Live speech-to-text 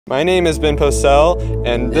My name has been Possehl,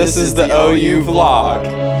 and this is the OU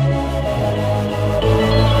Vlog.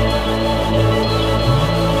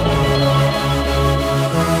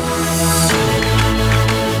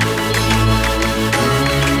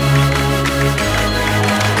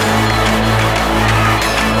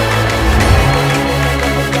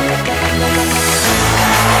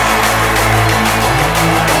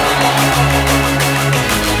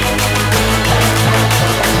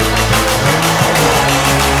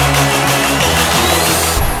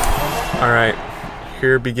 Alright,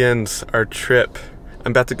 here begins our trip.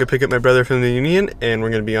 I'm about to go pick up my brother from the Union, and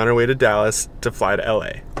we're going to be on our way to Dallas to fly to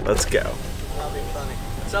LA. Let's go.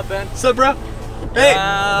 What's up, Ben? What's up, bro? Hey!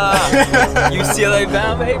 UCLA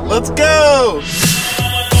bound, baby. Let's go!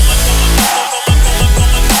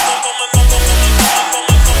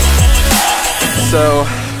 So,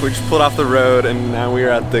 we just pulled off the road, and now we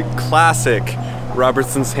are at the classic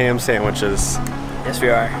Robertson's Ham Sandwiches. Yes, we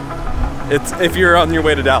are. If you're on your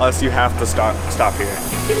way to Dallas, you have to stop here.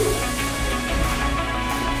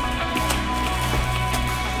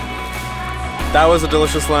 That was a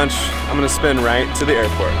delicious lunch. I'm gonna spin right to the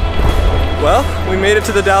airport. Well, we made it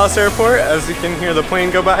to the Dallas airport. As you can hear the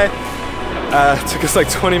plane go by. It took us like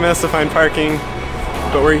 20 minutes to find parking,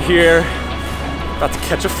 but we're here, about to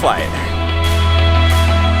catch a flight.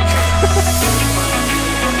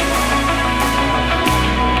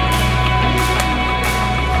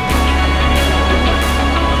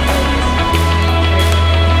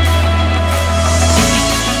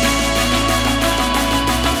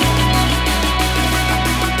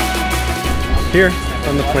 Here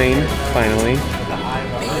on the plane, finally.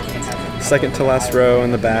 Second to last row in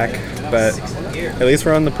the back, but at least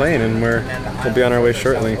we're on the plane and we'll be on our way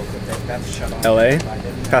shortly. LA,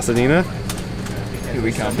 Pasadena, Here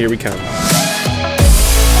we come. Here we come.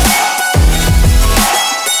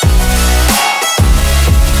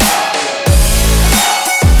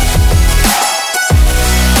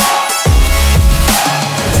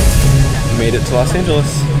 Made it to Los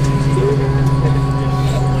Angeles.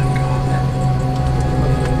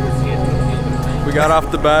 We got off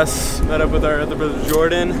the bus, met up with our other brother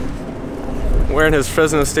Jordan, wearing his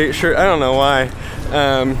Fresno State shirt. I don't know why.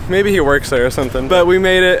 Maybe he works there or something. But we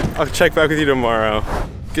made it. I'll check back with you tomorrow.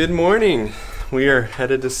 Good morning. We are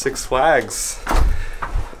headed to Six Flags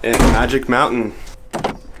in Magic Mountain.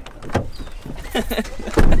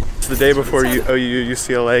 It's the day before OU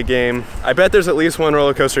UCLA game. I bet there's at least one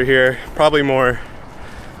roller coaster here, probably more.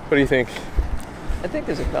 What do you think? I think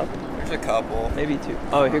there's a couple. A couple. Maybe two.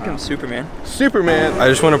 Oh, here comes Superman. Superman! I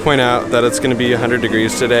just want to point out that it's going to be 100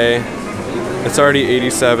 degrees today. It's already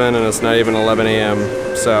 87 and it's not even 11 a.m.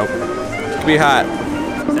 So, it could be hot.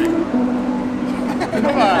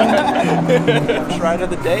 First ride of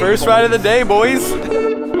the day. First ride of the day, boys!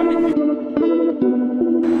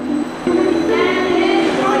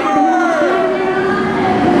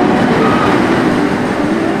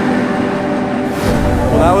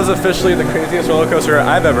 That was officially the craziest roller coaster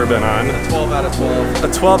I've ever been on. A 12 out of 12.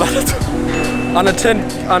 A 12 out of 12. On a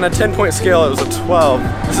 10-point scale, it was a 12.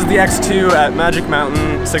 This is the X2 at Magic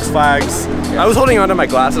Mountain, Six Flags. I was holding onto my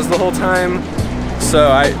glasses the whole time, so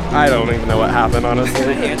I don't even know what happened, honestly.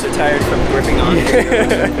 My hands are tired from gripping on.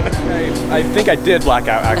 I think I did black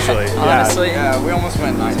out, actually. Honestly? Yeah, we almost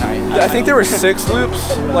went night-night. I think there were 6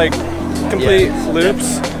 loops, like complete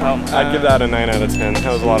loops. I'd give that a 9 out of 10.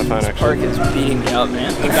 That was a lot of fun, actually. Park is beating me up,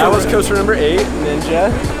 man. That was coaster number 8,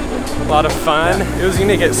 Ninja. A lot of fun. It was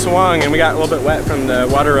unique. It swung, and we got a little bit wet from the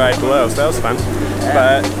water ride below, so that was fun.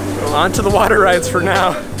 But on to the water rides for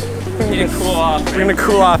now. We're gonna cool off. We're gonna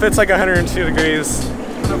cool off. It's like 102 degrees.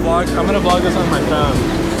 I'm gonna vlog this on my phone.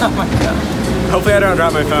 Oh my god. Hopefully I don't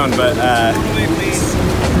drop my phone, but Please.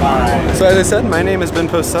 So as I said, my name is Ben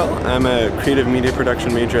Possehl. I'm a creative media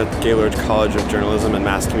production major at the Gaylord College of Journalism and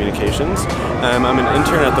Mass Communications. I'm an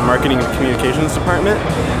intern at the Marketing and Communications department.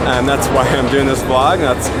 That's why I'm doing this vlog.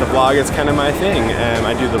 The vlog is kind of my thing.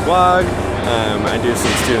 I do the vlog, I do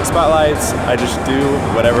some student spotlights, I just do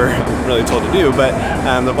whatever I'm really told to do, but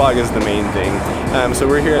the vlog is the main thing. So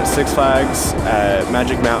we're here at Six Flags at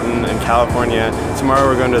Magic Mountain in California. Tomorrow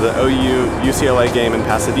we're going to the OU UCLA game in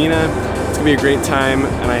Pasadena. It's gonna be a great time,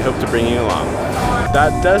 and I hope to bring you along.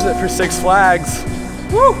 That does it for Six Flags.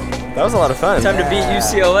 Woo! That was a lot of fun. Time to beat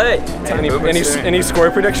UCLA. Any score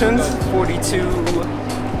predictions? 42-14.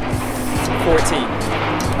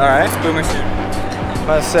 All right. Boomer soon. I'm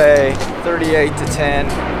gonna say 38-10.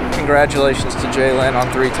 Congratulations to Jalen on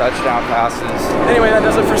 3 touchdown passes. Anyway, that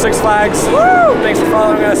does it for Six Flags. Woo! Thanks for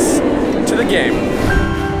following us to the game.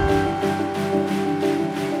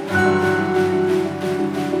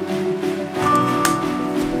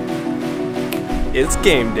 it's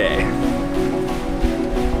game day.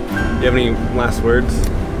 You have any last words?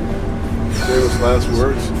 Famous last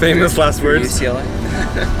words? Famous last words? UCLA.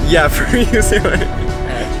 Yeah, for UCLA.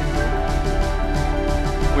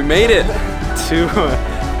 We made it to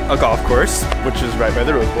a golf course, which is right by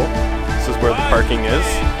the Rose Bowl. This is where the parking is.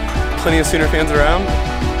 Plenty of Sooner fans around.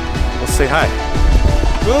 Let's say hi.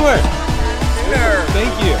 Boomer! Sooner!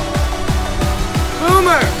 Thank you.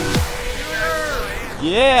 Boomer!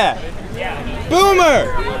 Yeah! Boomer!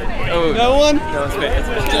 Oh, No one? no, it's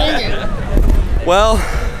bad. Well,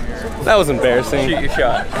 that was embarrassing. Shoot your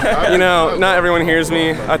shot. You know, not everyone hears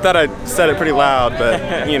me. I thought I said it pretty loud,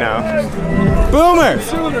 but you know. Boomer!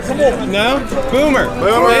 No? Boomer!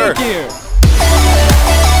 Boomer! Thank you!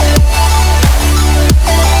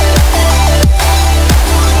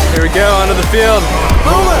 Here we go, onto the field.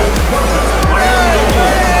 Boomer!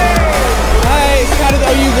 Hi, it's kind of the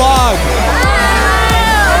OU vlog.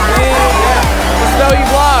 Yeah, this is the OU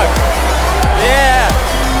vlog. Yeah!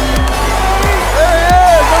 There he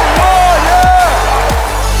is! Number 1, yeah!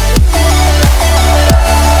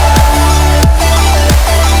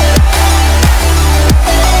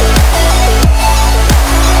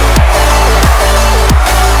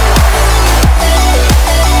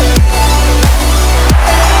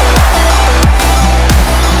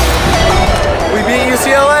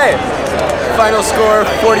 UCLA. Final score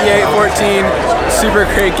 48-14. Super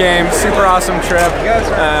great game, super awesome trip.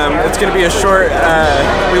 It's going to be a short,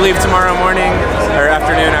 we leave tomorrow morning, or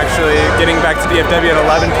afternoon actually, getting back to DFW at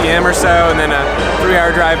 11 p.m. or so, and then a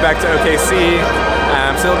 3-hour drive back to OKC.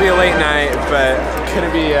 So it'll be a late night, but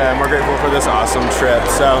couldn't be more grateful for this awesome trip.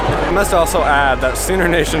 So I must also add that Sooner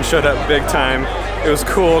Nation showed up big time. It was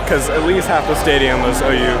cool because at least half the stadium was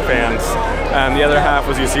OU fans. The other half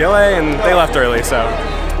was UCLA, and they left early, so.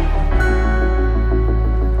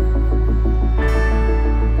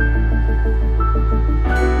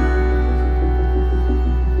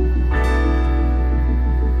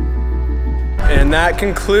 And that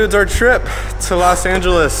concludes our trip to Los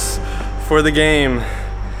Angeles for the game.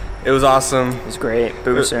 It was awesome. It was great.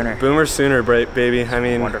 Boomer Sooner. Boomer Sooner, baby. I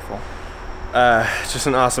mean, Wonderful. Just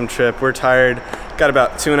an awesome trip. We're tired. Got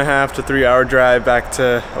about 2.5 to 3 hour drive back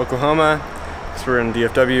to Oklahoma because we're in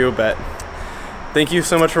DFW. But thank you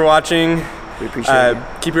so much for watching. We appreciate it.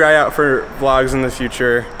 Keep your eye out for vlogs in the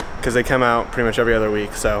future because they come out pretty much every other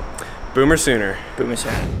week. So, Boomer Sooner. Boomer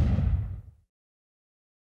Sooner.